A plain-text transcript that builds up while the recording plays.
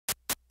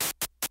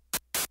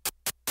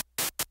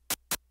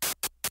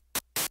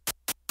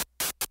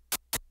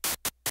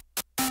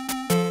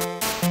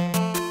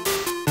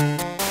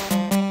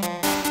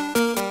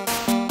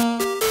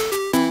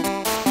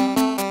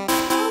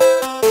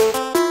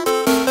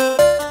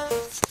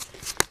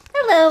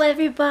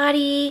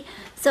everybody.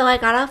 So I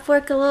got off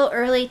work a little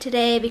early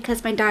today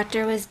because my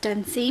doctor was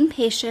done seeing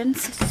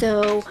patients.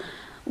 So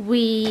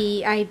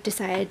I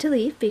decided to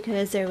leave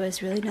because there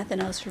was really nothing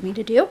else for me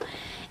to do.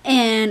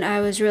 And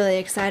I was really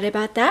excited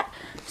about that.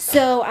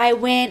 So I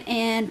went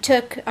and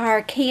took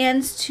our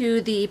cans to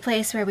the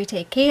place where we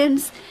take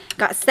cans.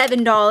 Got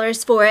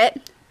 $7 for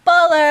it.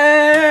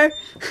 Baller!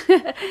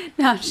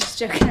 No, I'm just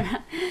joking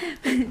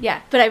around.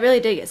 Yeah, but I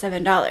really did get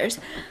 $7.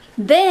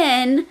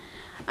 Then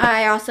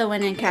I also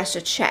went and cashed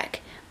a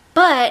check.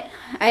 But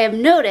I have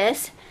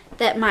noticed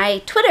that my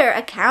Twitter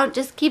account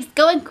just keeps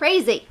going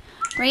crazy.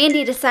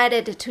 Randy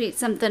decided to tweet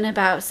something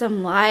about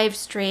some live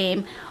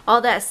stream.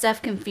 All that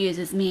stuff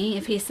confuses me.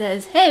 If he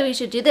says, hey, we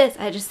should do this,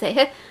 I just say,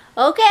 hey,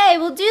 okay,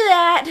 we'll do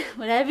that.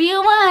 Whatever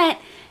you want.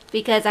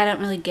 Because I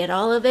don't really get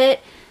all of it.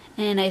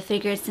 And I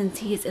figured since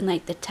he's in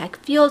like the tech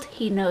field,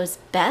 he knows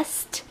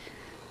best.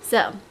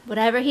 So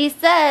whatever he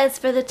says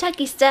for the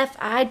techie stuff,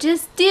 I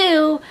just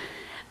do.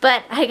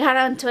 But I got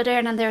on Twitter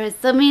and there was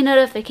so many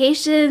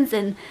notifications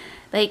and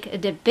like a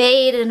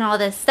debate and all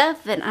this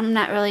stuff. And I'm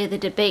not really the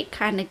debate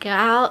kind of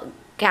girl.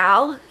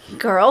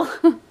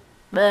 I'm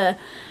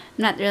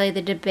not really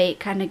the debate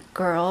kind of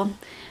girl.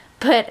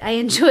 But I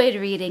enjoyed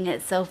reading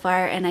it so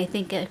far, and I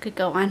think it could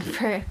go on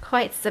for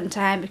quite some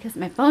time because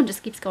my phone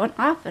just keeps going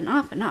off and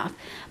off and off.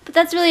 But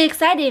that's really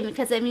exciting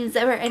because it means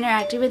that we're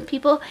interacting with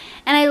people,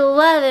 and I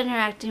love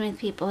interacting with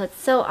people.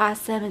 It's so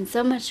awesome and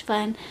so much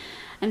fun.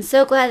 I'm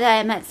so glad that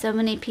I met so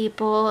many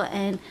people,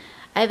 and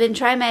I've been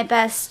trying my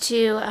best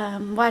to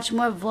watch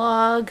more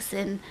vlogs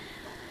and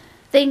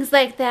things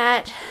like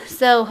that.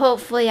 So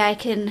hopefully I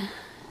can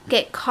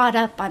get caught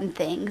up on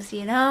things,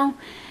 you know?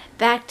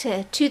 Back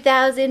to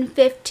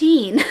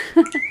 2015.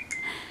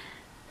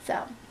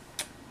 So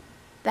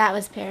that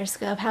was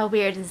Periscope. How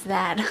weird is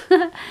that?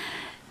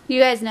 You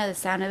guys know the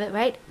sound of it,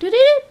 right?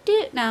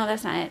 No,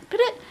 that's not it.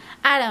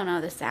 I don't know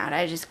the sound.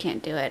 I just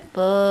can't do it.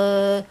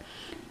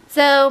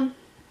 So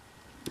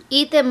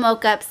Ethan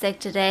woke up sick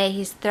today.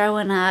 He's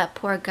throwing up.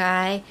 Poor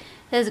guy.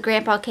 His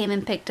grandpa came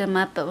and picked him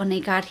up, but when he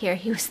got here,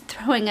 he was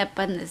throwing up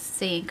on the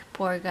sink.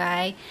 Poor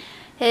guy.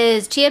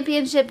 His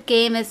championship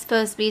game is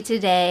supposed to be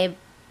today,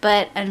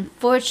 but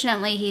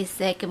unfortunately he's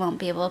sick and won't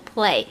be able to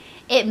play.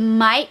 It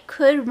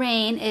could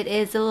rain. It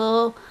is a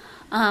little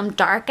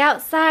dark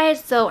outside,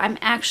 so I'm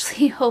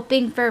actually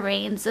hoping for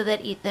rain so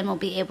that Ethan will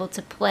be able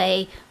to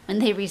play when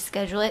they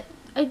reschedule it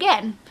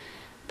again.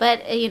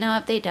 But you know,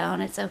 if they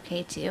don't, it's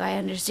okay too. I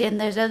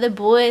understand there's other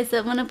boys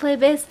that want to play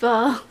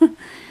baseball.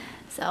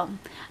 So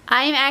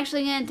I'm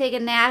actually going to take a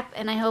nap,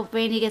 and I hope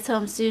Randy gets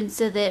home soon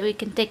so that we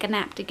can take a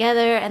nap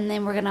together, and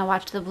then we're going to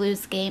watch the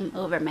Blues game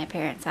over at my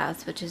parents'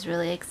 house, which is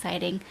really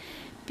exciting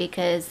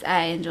because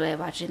I enjoy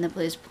watching the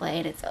Blues play,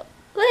 and it's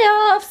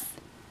playoffs.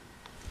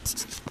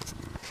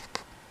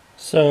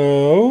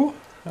 So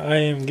I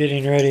am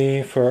getting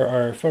ready for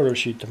our photo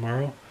shoot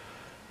tomorrow.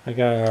 I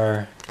got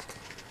our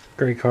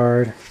gray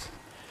card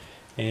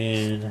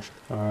and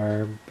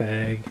our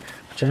bag,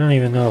 which I don't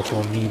even know if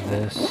we'll need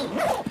this.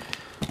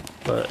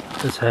 But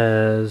this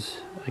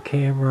has a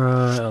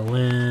camera, a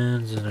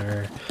lens, and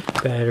our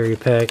battery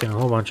pack, and a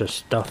whole bunch of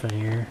stuff in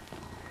here,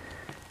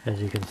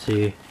 as you can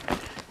see.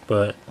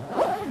 But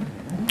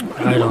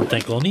I don't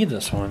think we'll need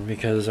this one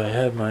because I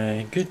have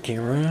my good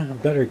camera, a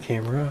better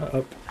camera,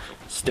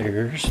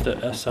 upstairs, the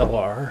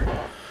SLR,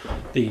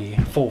 the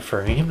full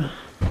frame,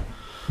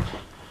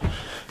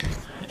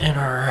 in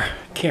our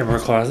camera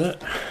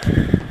closet,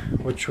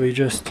 which we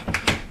just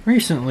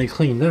recently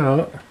cleaned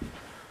out.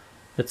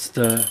 It's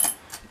the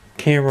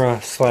camera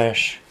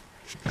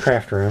 /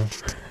 craft room.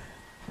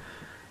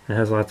 It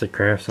has lots of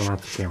crafts and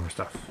lots of camera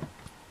stuff.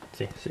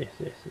 See.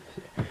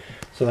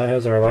 So that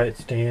has our light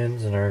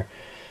stands and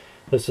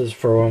this is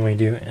for when we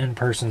do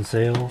in-person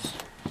sales.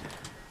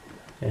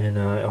 And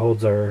it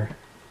holds our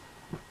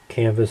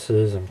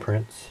canvases and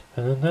prints.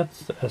 And then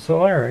that's the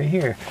SLR right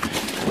here.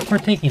 We're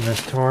taking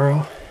this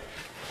tomorrow.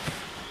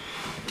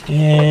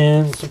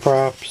 And some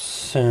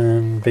props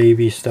and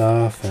baby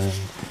stuff and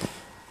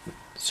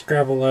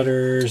Scrabble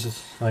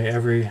letters, like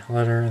every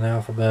letter in the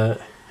alphabet,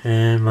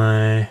 and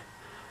my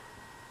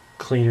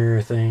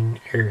cleaner thing,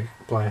 air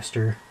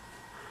blaster,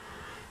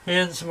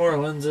 and some more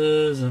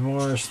lenses and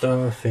more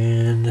stuff,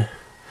 and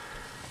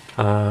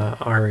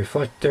our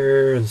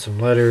reflector and some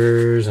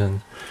letters,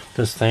 and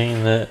this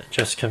thing that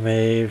Jessica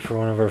made for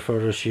one of our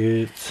photo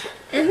shoots.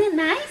 Isn't it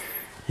nice?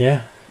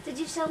 Yeah. Did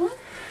you show them?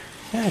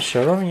 Yeah, I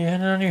showed them. You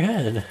had it on your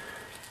head.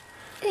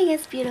 I think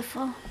it's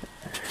beautiful.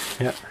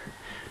 Yep.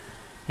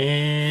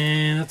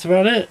 And that's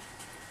about it.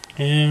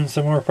 And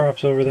some more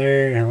props over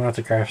there and lots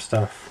of craft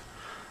stuff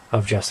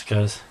of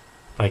Jessica's.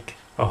 Like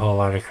a whole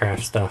lot of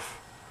craft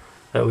stuff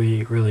that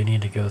we really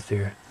need to go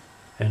through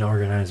and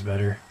organize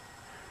better.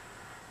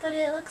 But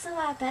it looks a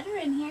lot better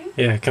in here.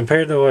 Yeah,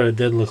 compared to what it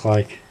did look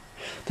like.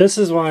 This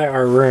is why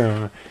our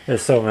room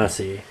is so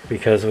messy,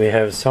 because we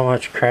have so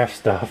much craft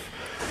stuff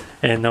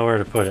and nowhere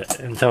to put it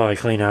until I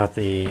clean out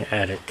the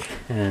attic.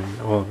 And,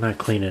 well, not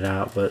clean it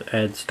out, but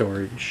add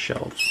storage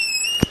shelves.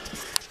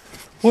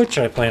 Which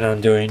I plan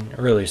on doing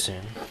really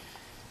soon.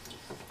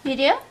 You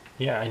do?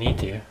 Yeah, I need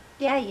to.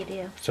 Yeah, you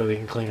do. So we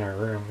can clean our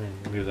room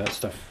and move that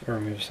stuff, or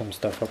move some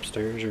stuff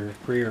upstairs, or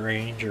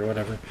rearrange, or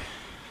whatever.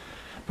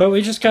 But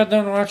we just got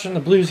done watching the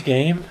Blues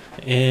game,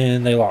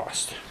 and they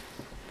lost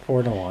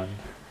 4-1.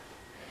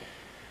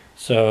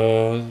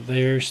 So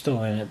they're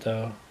still in it,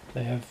 though.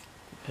 They have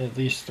at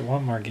least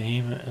one more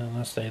game,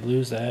 unless they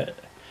lose that.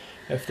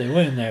 If they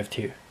win, they have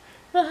 2.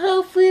 Well,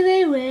 hopefully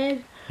they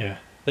win. Yeah,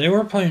 they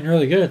were playing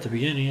really good at the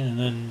beginning, and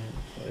then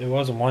it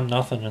was a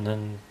 1-0, and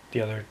then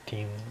the other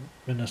team,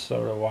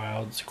 Minnesota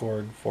Wild,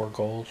 scored 4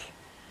 goals.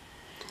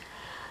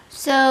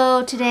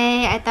 So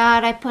today I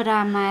thought I put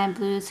on my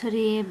Blues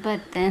hoodie,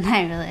 but then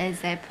I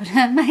realized I put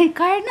on my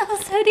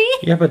Cardinals hoodie.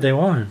 Yeah, but they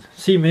won.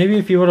 See, maybe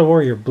if you would have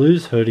wore your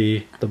Blues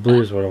hoodie, the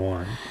Blues would have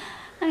won.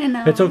 I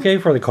know. It's okay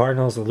for the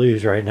Cardinals to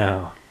lose right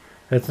now.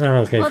 It's not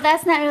okay. Well,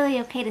 that's not really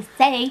okay to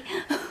say.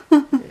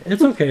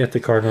 It's okay if the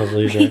Cardinals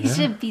lose right You now.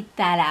 should beat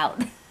that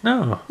out.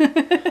 No.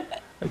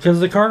 Because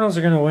the Cardinals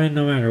are going to win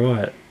no matter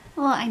what.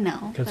 Well, I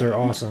know. Because they're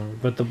awesome.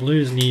 But the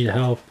Blues need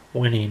help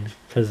winning.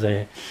 Because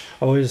they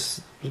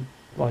always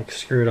like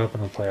screw it up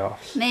in the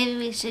playoffs. Maybe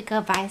we should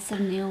go buy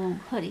some new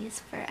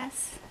hoodies for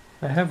us.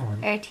 I have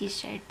one. Or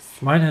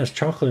t-shirts. Mine has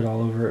chocolate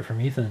all over it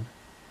from Ethan.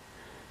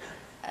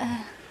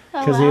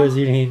 Because he he was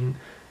eating,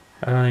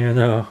 I don't even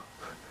know.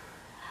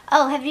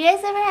 Oh, have you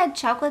guys ever had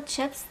chocolate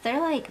chips?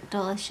 They're like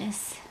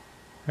delicious.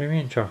 What do you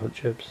mean chocolate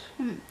chips?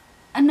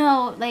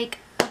 No, like,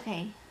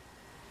 okay.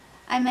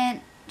 I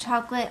meant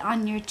chocolate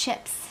on your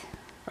chips.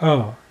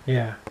 Oh,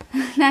 yeah.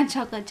 Not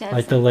chocolate chips.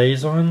 Like the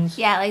Lay's ones?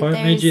 Yeah, like what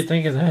made you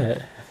think of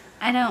that?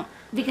 I don't,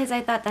 because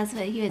I thought that's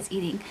what he was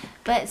eating.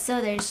 But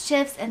so there's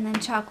chips and then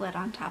chocolate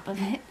on top of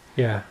it.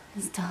 Yeah.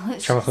 It's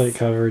delicious. Chocolate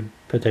covered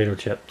potato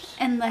chips.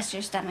 Unless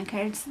your stomach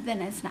hurts,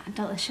 then it's not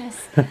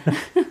delicious.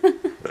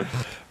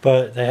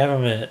 But they have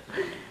them at,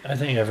 I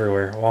think,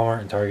 everywhere.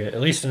 Walmart and Target.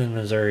 At least in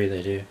Missouri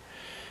they do.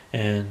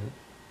 And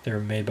they're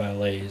made by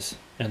Lay's.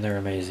 And they're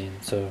amazing.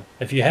 So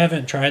if you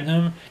haven't tried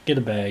them, get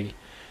a bag.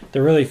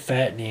 They're really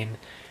fattening.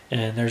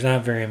 And there's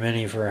not very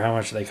many for how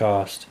much they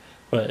cost.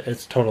 But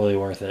it's totally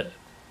worth it.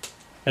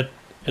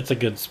 It's a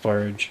good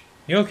splurge.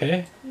 You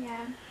okay?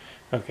 Yeah.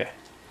 Okay.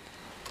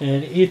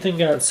 And Ethan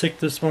got sick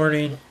this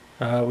morning.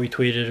 We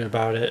tweeted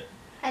about it.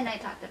 And I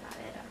talked about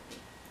it already.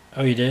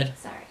 Oh, you did?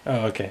 Sorry.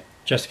 Oh, okay.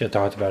 Jessica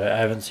talked about it. I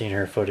haven't seen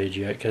her footage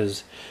yet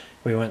because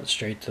we went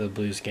straight to the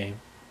Blues game.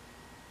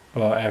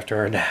 Well, after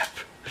our nap.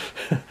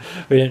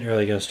 We didn't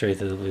really go straight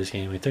to the Blues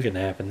game. We took a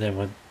nap and then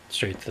went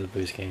straight to the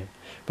Blues game.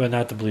 But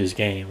not the Blues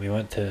game. We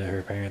went to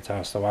her parents'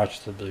 house to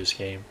watch the Blues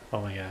game.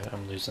 Oh my god,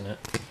 I'm losing it.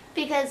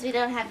 Because we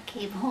don't have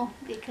cable.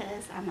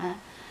 Because I'm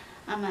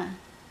a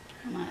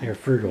You're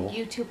frugal.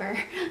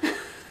 YouTuber.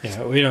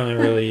 Yeah, we don't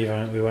really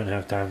even, we wouldn't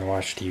have time to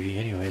watch TV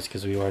anyways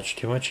because we watch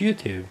too much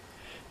YouTube.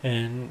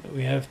 And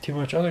we have too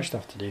much other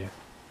stuff to do.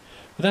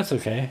 But that's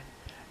okay.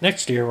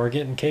 Next year we're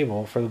getting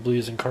cable for the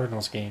Blues and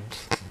Cardinals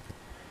games.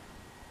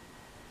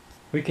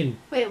 We can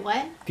Wait,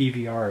 what?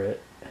 DVR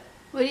it.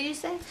 What did you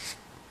say?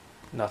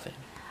 Nothing.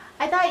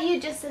 I thought you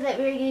just said that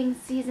we were getting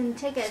season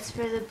tickets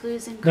for the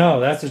Blues and No,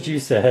 Cardinals that's what you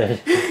games.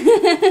 said.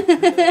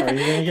 Are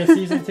you going to get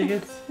season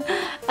tickets?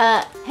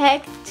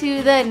 Heck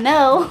to the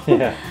no.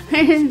 Yeah.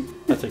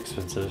 That's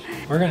expensive.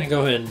 We're going to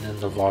go ahead and end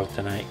the vlog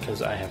tonight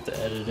because I have to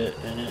edit it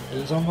and it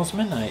is almost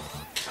midnight.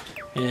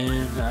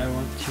 And I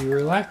want to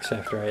relax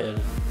after I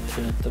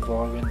edit the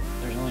vlog, and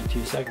there's only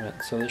 2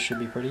 segments, so this should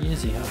be pretty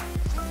easy, huh?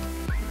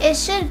 It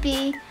should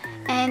be.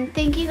 And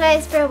thank you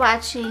guys for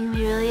watching.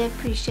 We really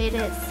appreciate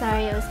it.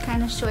 Sorry it was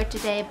kind of short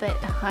today, but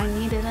I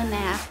needed a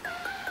nap.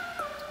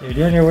 You're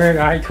doing your weird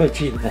eye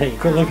twitching thing.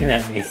 Quit looking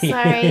at me.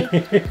 Sorry.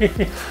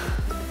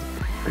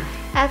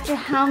 After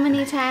how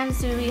many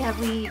times have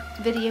we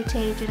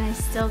videotaped and I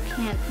still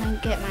can't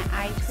get my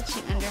eye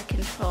twitching under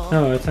control?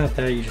 No, it's not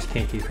that. You just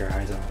can't keep your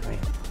eyes off me.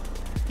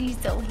 He's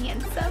so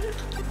handsome.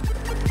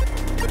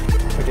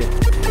 Okay.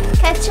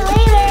 Catch you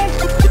later.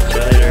 Catch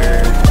you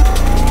later.